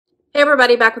Hey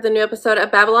everybody, back with a new episode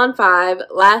of Babylon 5.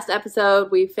 Last episode,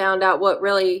 we found out what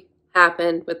really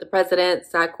happened with the president.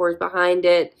 Sadkor's behind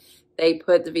it. They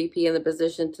put the VP in the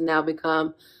position to now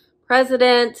become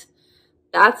president.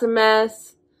 That's a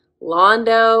mess.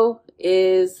 Londo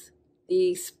is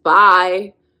the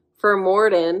spy for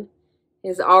Morden.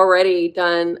 Has already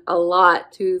done a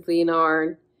lot to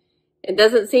Leonard and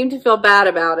doesn't seem to feel bad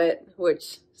about it,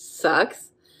 which sucks.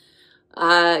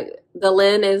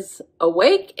 Delenn is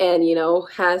awake and,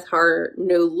 has her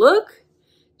new look.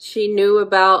 She knew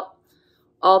about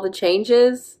all the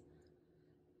changes.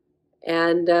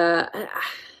 And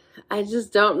I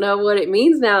just don't know what it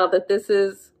means now that this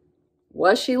is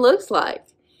what she looks like.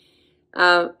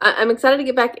 I'm excited to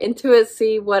get back into it,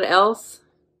 see what else.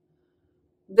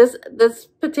 This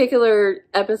particular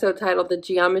episode titled The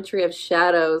Geometry of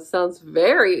Shadows sounds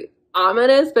very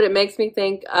ominous, but it makes me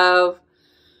think of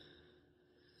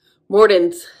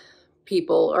Morden's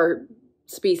people or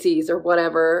species or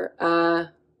whatever.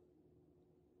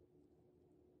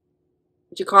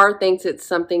 G'Kar thinks it's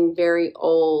something very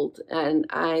old, and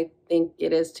I think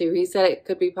it is too. He said it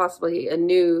could be possibly a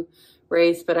new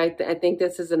race, but I think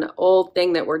this is an old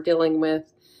thing that we're dealing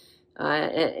with.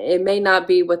 It may not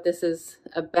be what this is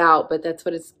about, but that's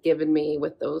what it's given me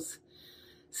with those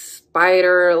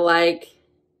spider-like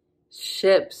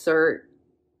ships, or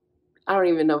I don't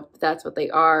even know if that's what they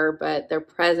are, but their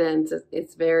presence,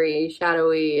 it's very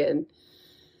shadowy, and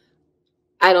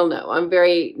I don't know. I'm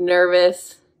very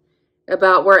nervous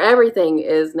about where everything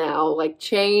is now. Like,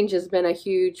 change has been a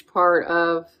huge part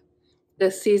of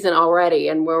this season already,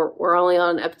 and we're only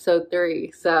on episode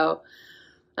 3. So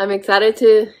I'm excited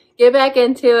to get back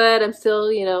into it. I'm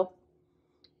still,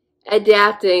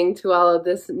 adapting to all of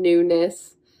this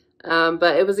newness.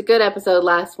 But it was a good episode,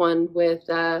 last one with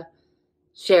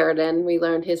Sheridan. We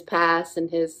learned his past and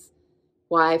his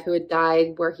wife who had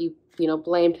died, where he,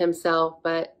 blamed himself,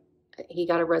 but he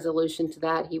got a resolution to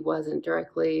that. He wasn't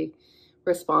directly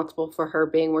responsible for her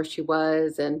being where she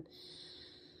was, and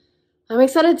I'm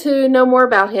excited to know more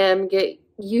about him, get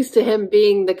used to him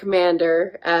being the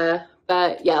commander.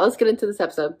 But yeah, let's get into this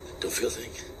episode. Don't feel a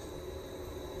thing.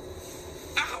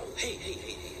 Ow! Hey.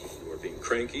 You are being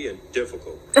cranky and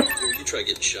difficult. You try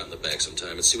getting shot in the back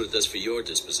sometime and see what it does for your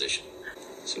disposition.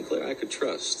 Sinclair, I could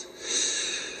trust.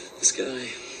 This guy,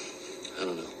 I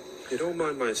don't know. You don't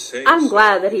mind my saying I'm so.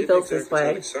 glad that he You feels didn't this exactly way.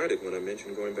 sound excited when I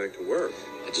mentioned going back to work.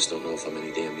 I just don't know if I'm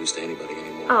any damn use to anybody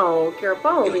anymore. Oh, I keep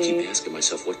Garibaldi. asking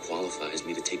myself what qualifies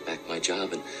me to take back my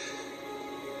job, and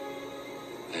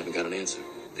I haven't got an answer.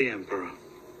 The Emperor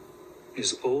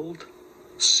is old,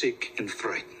 sick, and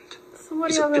frightened. So what are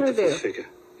He's y'all a gonna pitiful do? figure.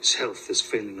 His health is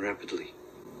failing rapidly.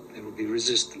 There will be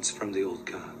resistance from the old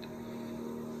guard.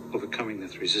 Overcoming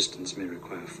that resistance may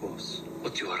require force.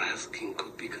 What you are asking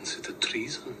could be considered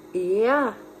treason.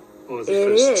 Yeah. Or the It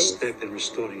first is. step in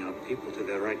restoring our people to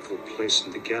their rightful place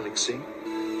in the galaxy.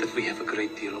 That we have a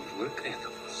great deal of work ahead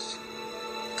of us.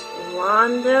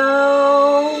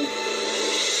 Londo.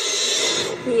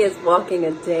 He is walking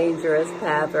a dangerous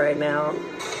path right now.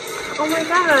 Oh my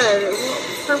god.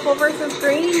 Purple versus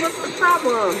green? What's the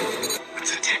problem?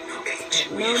 It's a techno age.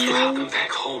 No, We used to no. have them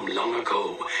back home long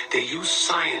ago. They use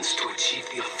science to achieve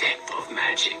the effect of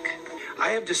magic. I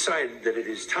have decided that it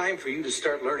is time for you to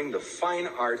start learning the fine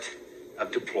art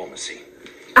of diplomacy.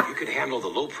 You could handle the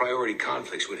low priority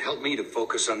conflicts, would help me to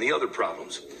focus on the other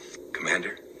problems.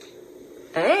 Commander,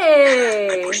 I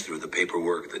Hey. pushed through the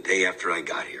paperwork the day after I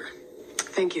got here.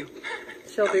 Thank you.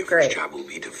 She'll Now do your first great. job will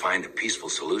be to find a peaceful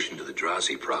solution to the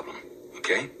Drazi problem.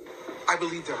 Okay? I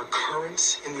believe there are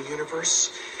currents in the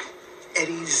universe,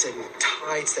 eddies and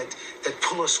tides that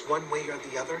pull us one way or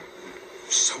the other.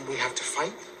 Some we have to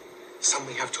fight, some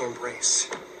we have to embrace.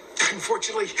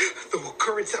 Unfortunately, the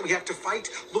currents that we have to fight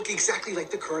look exactly like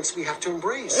the currents we have to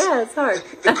embrace. Yeah, it's hard.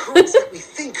 The currents that we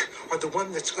think are the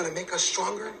one that's going to make us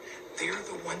stronger, they're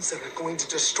the ones that are going to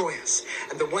destroy us.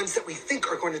 And the ones that we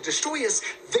think are going to destroy us,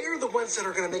 they're the ones that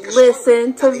are going to make us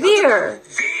Listen stronger. to Now, the other- Veer.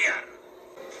 Veer!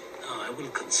 No, I will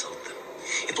consult them.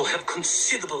 It will have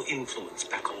considerable influence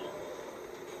back home.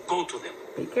 Go to them.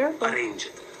 Be careful. Arrange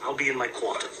it. I'll be in my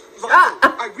quarters. Londo,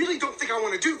 I really don't think I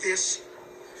want to do this.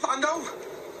 Londo?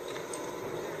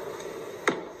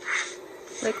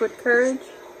 Liquid courage.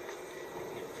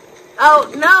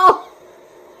 Oh, no!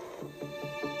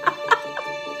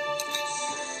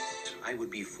 I would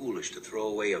be foolish to throw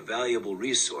away a valuable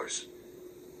resource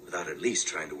without at least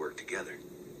trying to work together.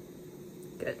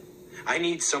 Good. I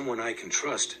need someone I can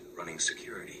trust running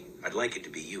security. I'd like it to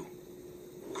be you.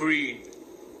 Green.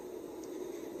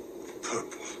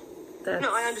 Purple. That's,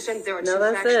 No, I understand there are no, two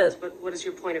that's factions, it. but what is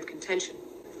your point of contention?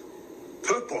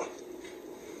 Purple.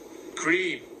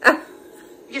 green.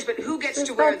 Yes, but who gets It's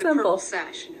to wear that the purple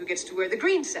simple. sash and who gets to wear the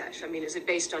green sash? I mean, is it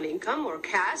based on income or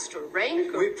caste or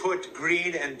rank? Or... We put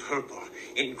green and purple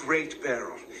in great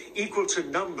barrel, equal to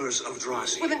numbers of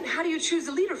Drazi. Well, then how do you choose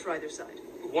a leader for either side?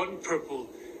 One purple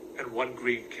and one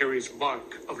green carries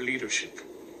mark of leadership.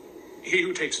 He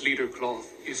who takes leader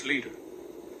cloth is leader.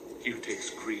 He who takes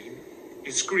green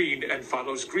is green and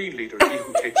follows green leader. He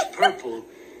who takes purple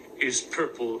is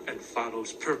purple and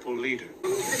follows purple leader.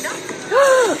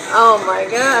 Oh my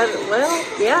god.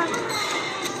 Well, yeah.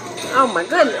 Oh my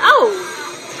goodness. Oh!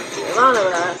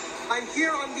 Ilana. I'm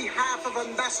here on behalf of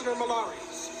Ambassador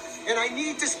Malari, and I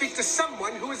need to speak to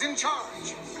someone who is in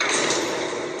charge.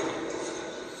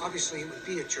 Obviously, it would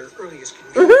be at your earliest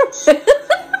convenience.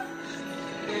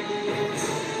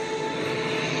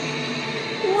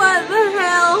 What the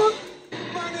hell?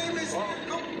 My name is...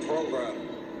 Program.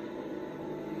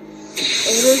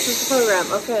 It is this program,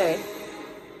 okay.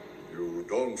 You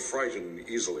don't frighten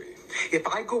easily. If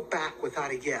I go back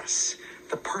without a yes,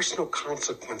 the personal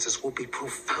consequences will be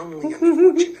profoundly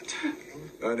unfortunate.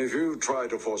 And if you try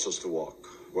to force us to walk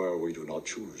where we do not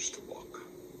choose to walk,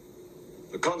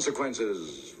 the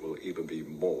consequences will even be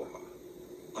more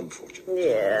unfortunate.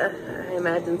 Yeah, I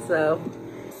imagine so.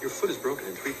 Your foot is broken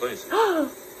in 3 places.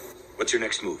 What's your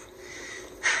next move?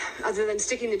 Other than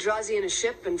sticking the Drazi in a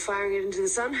ship and firing it into the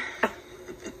sun?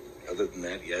 Other than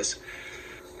that, yes.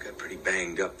 Got pretty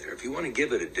banged up there. If you want to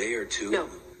give it a day or two... No.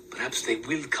 Perhaps they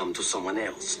will come to someone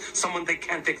else. Someone they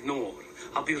can't ignore.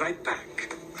 I'll be right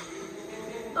back.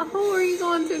 Oh, who are you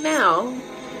going to now?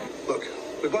 Look,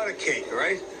 we bought a cake, all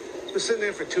right? It's been sitting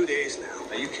there for 2 days now.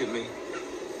 Are you kidding me?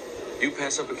 You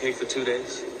pass up a cake for 2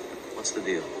 days? What's the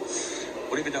deal?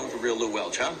 What have you done with the real Lou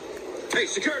Welch, huh? Hey,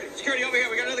 security! Security over here!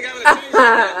 We got another guy with a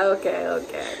chainsaw!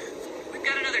 Okay. We've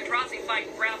got another Drazi fight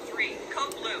in round 3.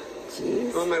 Code blue.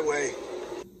 Jeez. On my way.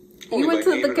 You went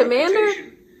to the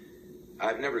commander?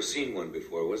 I've never seen one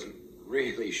before. Wasn't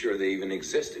really sure they even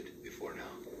existed before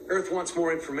now. Earth wants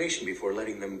more information before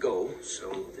letting them go,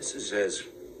 so this is as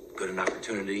good an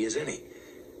opportunity as any.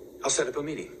 I'll set up a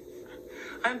meeting.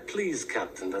 I'm pleased,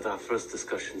 Captain, that our first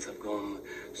discussions have gone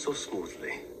so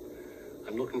smoothly.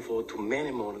 I'm looking forward to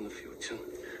many more in the future.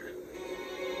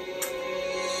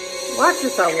 Watch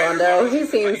yourself, Londo. He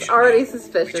seems already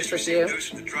suspicious of you. News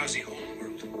from the Drazi homeworld.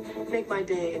 Make my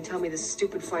day and tell me this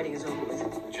stupid fighting is over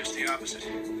with. Just the opposite.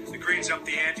 The Greens upped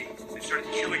the ante. They've started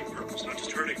killing purples, not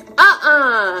just hurting.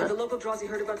 Have the local Drazi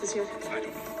heard about this yet? I don't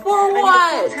know. For I need a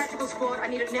what? full tactical squad. I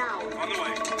need it now. On the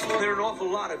way. There are an awful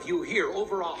lot of you here,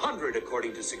 over 100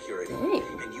 according to security. Dang.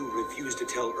 And you refuse to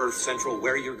tell Earth Central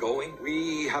where you're going?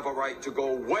 We have a right to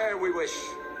go where we wish,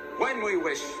 when we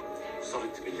wish. Sorry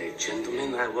to be late,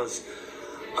 gentlemen. I was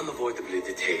unavoidably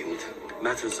detained.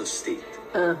 Matters of state.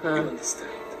 You understand.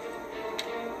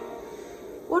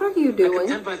 What are you I can doing?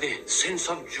 tell by the sense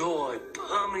of joy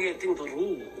permeating the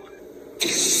room.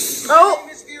 Oh! My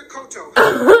name is Vir Koto,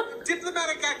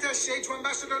 diplomatic attaché to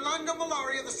Ambassador Lando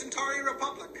Malari of the Centauri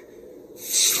Republic.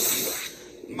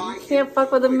 You can't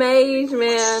fuck with a mage,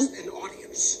 man. An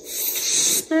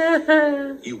audience.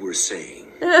 You were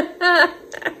saying.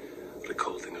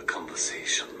 Recalling a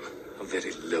conversation, a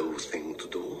very low thing to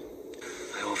do.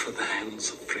 I offer the hands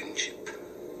of friendship.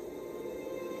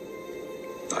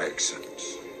 I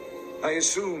accept. I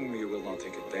assume you will not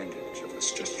take advantage of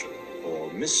this gesture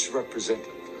or misrepresent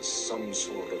it as some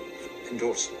sort of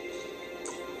endorsement.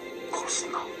 Of course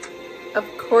not.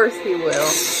 Of course he will.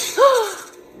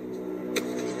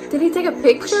 Did he take a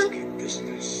picture? Risky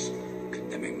business.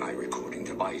 Condemning my recording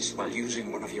device while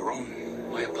using one of your own.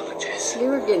 My apologies. You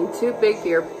were getting too big for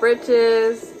your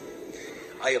britches.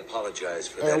 I apologize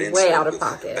for And that way incident out of with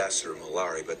pocket. Ambassador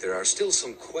Malari, but there are still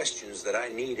some questions that I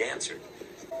need answered.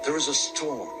 There is a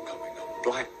storm coming, a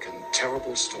black and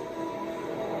terrible storm.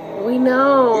 We We would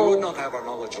know. not have our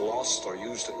knowledge lost or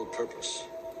used to ill purpose.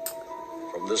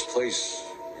 From this place,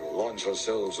 we will launch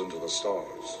ourselves into the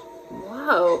stars.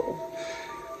 Whoa.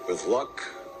 With luck,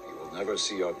 you will never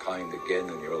see our kind again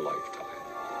in your lifetime.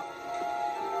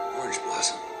 Orange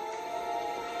Blossom.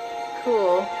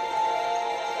 Cool.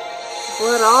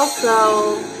 But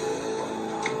also,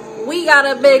 we got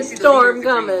a big storm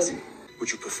coming.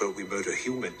 Would you prefer we murder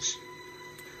humans?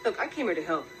 Look, I came here to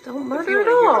help. Don't If murder you at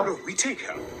wanna hear all. No, we take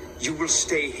help. You will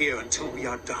stay here until we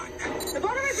are done. The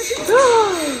bottom is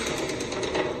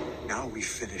Now we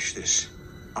finish this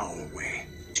our way.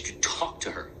 Did you talk to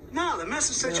her? No, the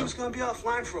message said she was going to be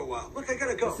offline for a while. Look, I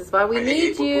gotta go. This is why we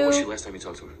need What was she you. last time you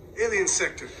talked to her? Alien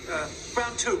sector,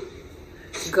 round 2.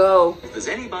 Go. If there's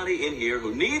anybody in here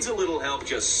who needs a little help,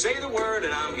 just say the word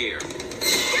and I'm here.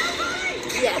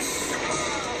 Yes.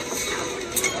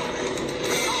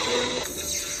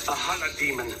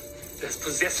 holodemon that's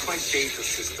possessed my data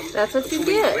system. That's what you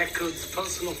controlling get. Records,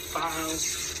 personal files,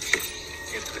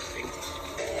 everything.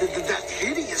 That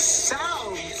hideous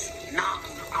sounds.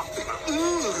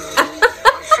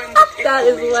 That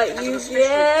is what you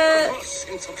get.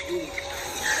 Sense of humor.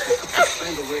 I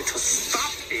find a way to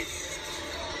stop it.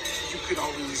 You could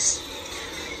always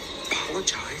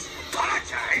apologize.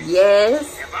 Apologize?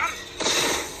 Yes.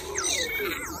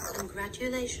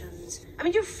 Congratulations. I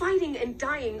mean, you're fighting and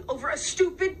dying over a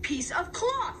stupid piece of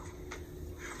cloth.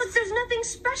 But there's nothing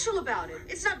special about it.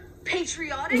 It's not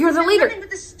patriotic. You're the There's leader. nothing with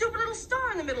this stupid little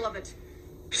star in the middle of it.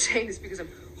 I'm saying this because I'm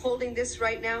holding this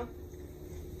right now.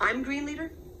 I'm Green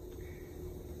Leader.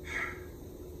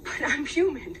 But I'm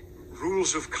human.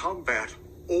 Rules of combat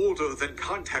older than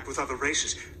contact with other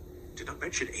races. Did not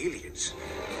mention aliens.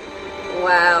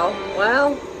 Wow.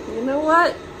 Well, you know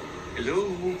what? Hello.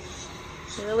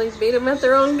 Really beat them at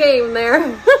their own game there.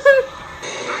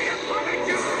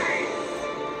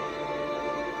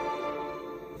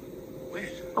 Well,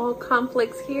 All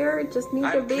conflicts here just need to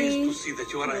I'm pleased be to see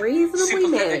that you are a reasonably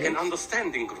sympathetic managed. and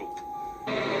understanding group.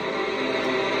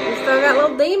 You still got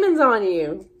little demons on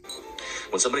you.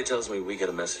 When somebody tells me we get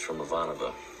a message from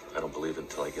Ivanova, I don't believe it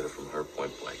until I get it from her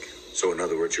point blank. So, in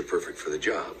other words, you're perfect for the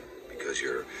job because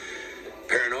you're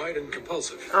paranoid and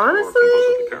compulsive. Honestly? Or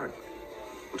compulsively paranoid.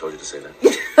 Who told you to say that?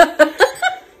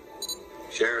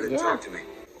 Sheridan, Yeah. talk to me.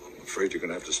 I'm afraid you're going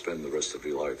to have to spend the rest of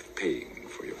your life paying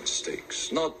for your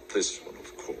mistakes. Not this one,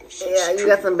 of course. Yeah, you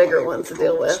got some bigger ones to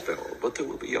deal with. Spell, but there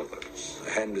will be others.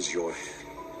 The hand is your hand.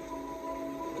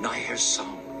 And I hear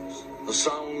sounds. The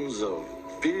sounds of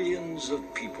billions of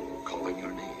people calling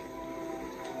your name.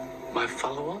 My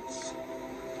followers?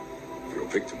 Your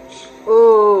victims.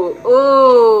 Ooh,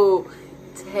 ooh.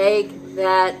 Take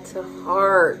that to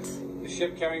heart. The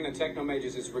ship carrying the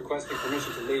Technomages is requesting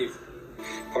permission to leave.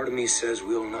 Part of me says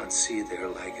we'll not see their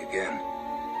like again.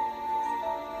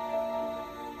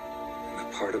 And the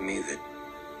part of me that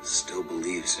still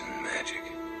believes in magic.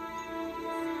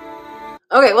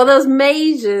 Okay, well, those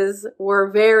mages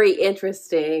were very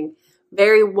interesting,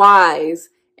 very wise,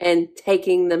 and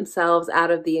taking themselves out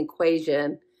of the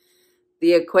equation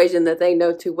that they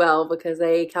know too well because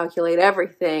they calculate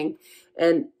everything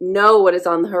and know what is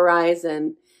on the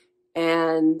horizon.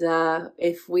 And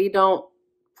if we don't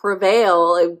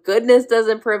prevail, if goodness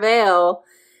doesn't prevail,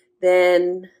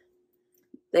 then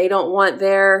they don't want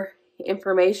their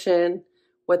information,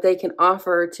 what they can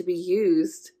offer, to be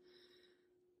used.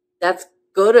 That's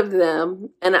good of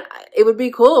them. And it would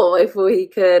be cool if we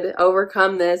could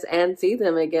overcome this and see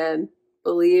them again,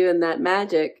 believe in that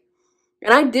magic.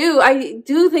 And I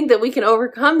do think that we can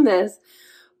overcome this.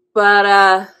 But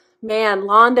man,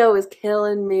 Londo is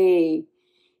killing me.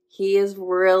 He is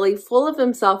really full of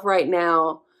himself right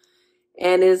now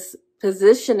and is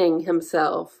positioning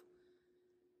himself.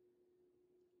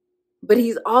 But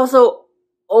he's also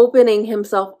opening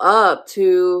himself up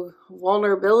to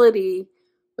vulnerability,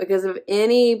 because if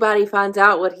anybody finds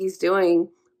out what he's doing,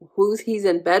 who he's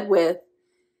in bed with,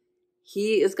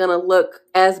 he is going to look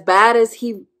as bad as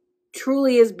he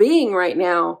truly is being right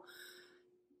now.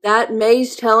 That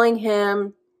mage telling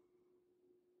him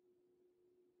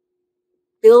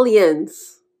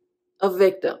billions of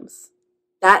victims,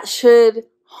 that should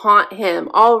haunt him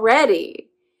already.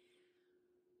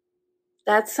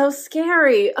 That's so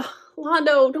scary. Ugh,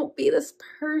 Londo, don't be this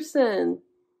person.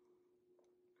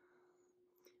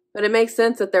 But it makes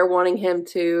sense that they're wanting him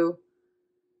to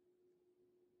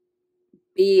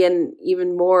be in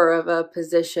even more of a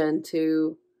position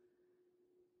to,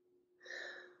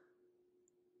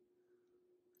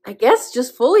 I guess,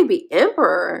 just fully be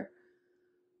emperor.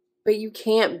 But you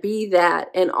can't be that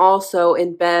and also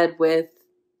in bed with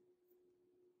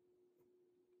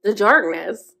the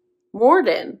darkness,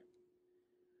 Morden.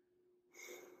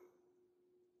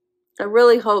 I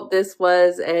really hope this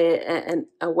was an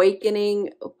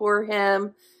awakening for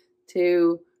him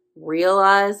to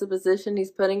realize the position he's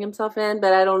putting himself in,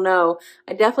 but I don't know.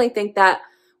 I definitely think that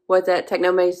what that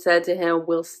Technomage said to him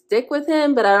will stick with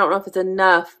him, but I don't know if it's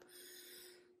enough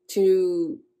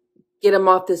to get him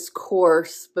off this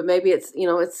course. But maybe it's,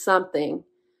 it's something.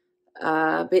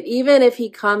 But even if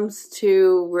he comes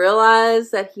to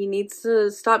realize that he needs to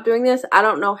stop doing this, I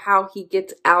don't know how he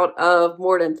gets out of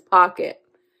Morden's pocket.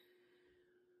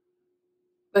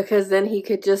 Because then he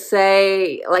could just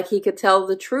say, like, he could tell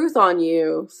the truth on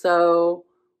you. So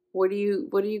what are you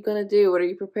going to do? What are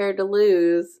you prepared to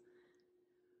lose?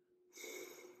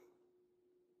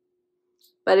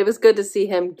 But it was good to see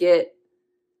him get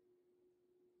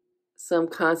some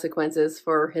consequences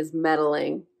for his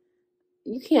meddling.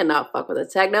 You cannot fuck with a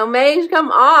Technomage.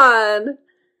 Come on.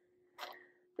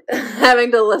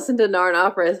 having to listen to Narn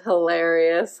opera is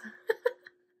hilarious.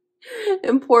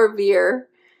 And poor Veer,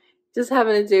 just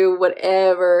having to do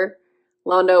whatever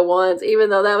Londo wants, even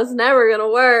though that was never going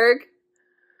to work.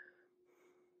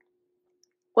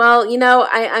 Well, you know,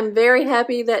 I'm very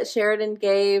happy that Sheridan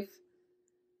gave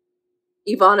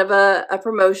Ivanova a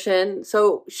promotion.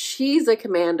 So she's a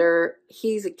commander,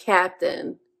 he's a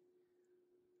captain.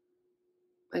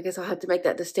 I guess I'll have to make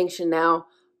that distinction now.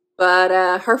 But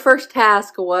her first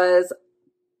task was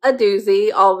a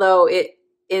doozy, although it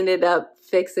ended up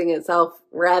fixing itself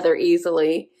rather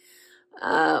easily.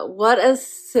 What a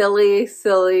silly,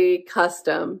 silly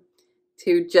custom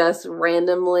to just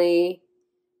randomly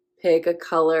pick a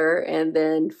color and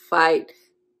then fight.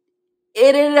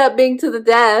 It ended up being to the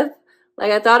death.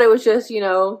 Like, I thought it was just, you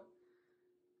know,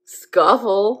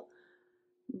 scuffle,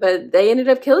 but they ended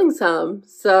up killing some.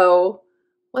 So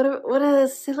what a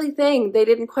silly thing. They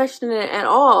didn't question it at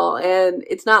all. And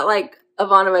it's not like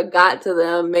Ivanova got to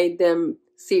them, made them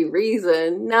see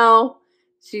reason. No,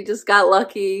 she just got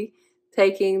lucky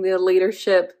taking the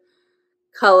leadership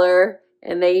color,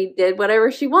 and they did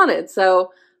whatever she wanted.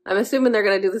 So I'm assuming they're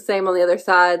going to do the same on the other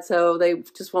side, so they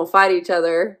just won't fight each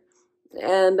other.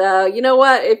 And you know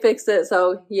what? It fixed it,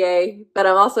 so yay. But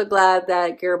I'm also glad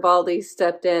that Garibaldi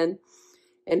stepped in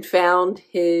and found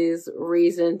his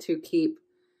reason to keep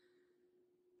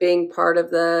being part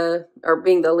of the, or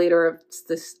being the leader of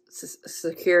the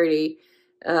security.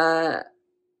 I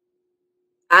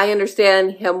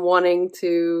understand him wanting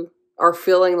to, or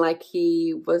feeling like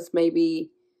he was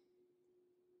maybe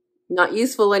not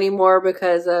useful anymore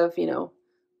because of, you know,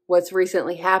 what's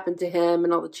recently happened to him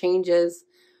and all the changes.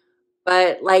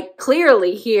 But, like,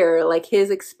 clearly here, like, his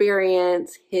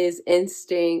experience, his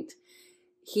instinct,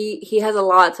 he has a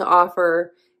lot to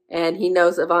offer, and he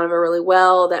knows Ivanova really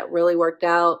well. That really worked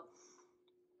out.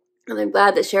 And I'm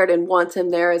glad that Sheridan wants him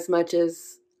there as much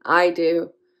as I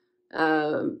do.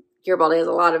 Garibaldi has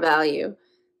a lot of value.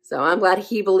 So I'm glad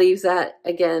he believes that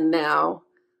again now.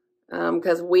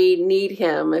 Because we need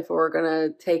him if we're going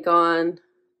to take on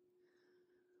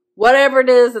whatever it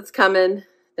is that's coming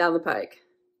down the pike.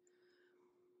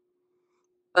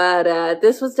 But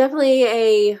this was definitely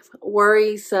a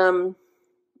worrisome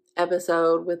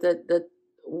episode with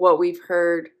what we've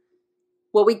heard,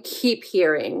 what we keep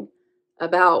hearing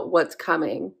about what's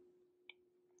coming.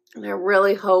 And I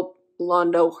really hope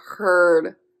Londo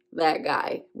heard that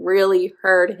guy, really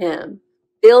heard him.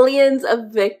 Billions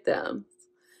of victims.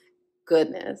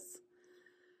 Goodness.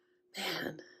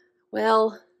 Man.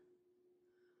 Well,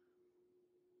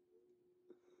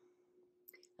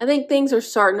 I think things are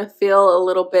starting to feel a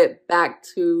little bit back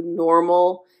to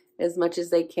normal as much as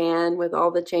they can with all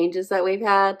the changes that we've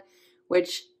had,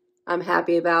 which I'm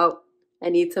happy about. I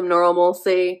need some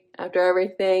normalcy after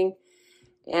everything.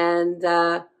 And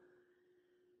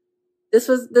this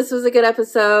was a good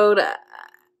episode.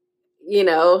 You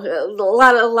know, a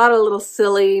lot of little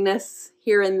silliness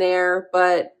here and there,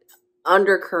 but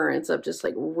undercurrents of just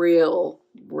like real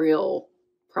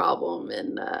problem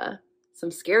and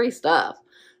some scary stuff.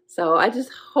 So I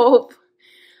just hope,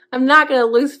 I'm not going to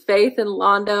lose faith in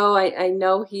Londo. I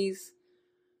know he's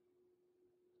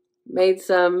made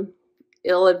some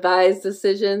ill-advised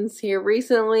decisions here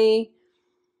recently,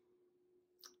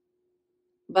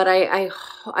 but I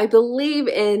believe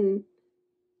in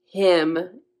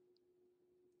him.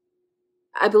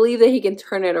 I believe that he can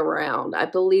turn it around. I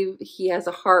believe he has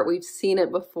a heart. We've seen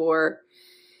it before.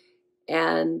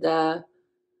 And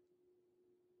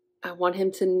I want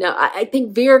him to know. I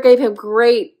think Veer gave him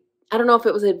great, I don't know if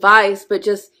it was advice, but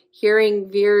just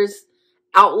hearing Veer's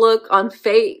outlook on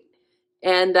fate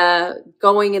and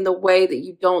going in the way that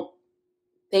you don't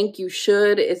think you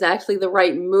should is actually the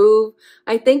right move.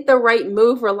 I think the right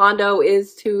move for Londo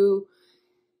is to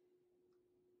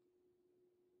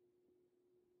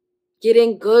get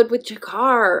in good with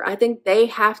G'Kar. I think they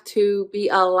have to be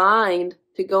aligned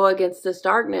to go against this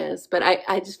darkness. But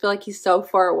I just feel like he's so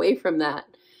far away from that.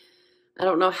 I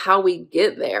don't know how we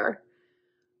get there.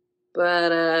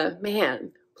 But,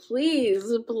 man,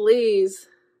 please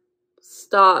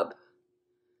stop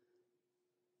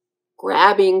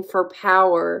grabbing for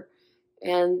power.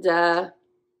 And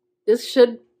this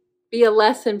should be a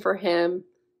lesson for him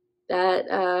that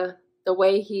the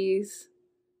way he's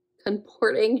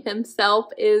comporting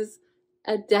himself is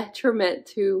a detriment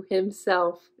to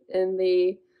himself in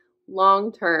the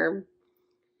long term.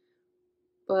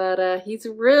 But he's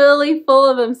really full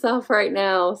of himself right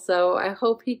now, so I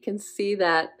hope he can see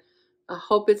that. I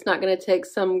hope it's not going to take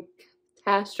some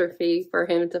catastrophe for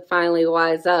him to finally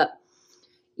wise up,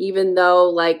 even though,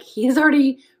 like, he's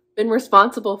already been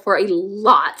responsible for a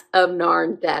lot of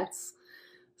Narn deaths.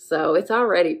 So it's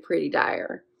already pretty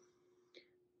dire.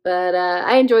 But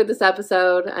I enjoyed this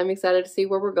episode. I'm excited to see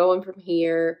where we're going from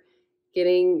here.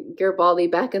 Getting Garibaldi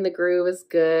back in the groove is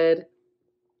good.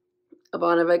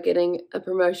 Ivanova getting a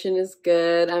promotion is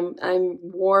good. I'm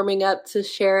warming up to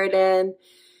Sheridan.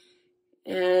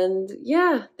 And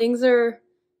yeah, things are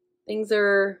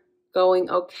going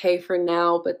okay for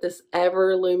now, but this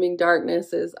ever looming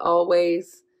darkness is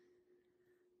always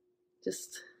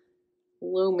just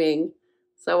looming.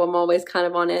 So I'm always kind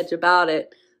of on edge about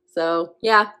it. So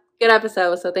yeah, good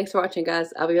episode. So thanks for watching,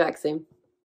 guys. I'll be back soon.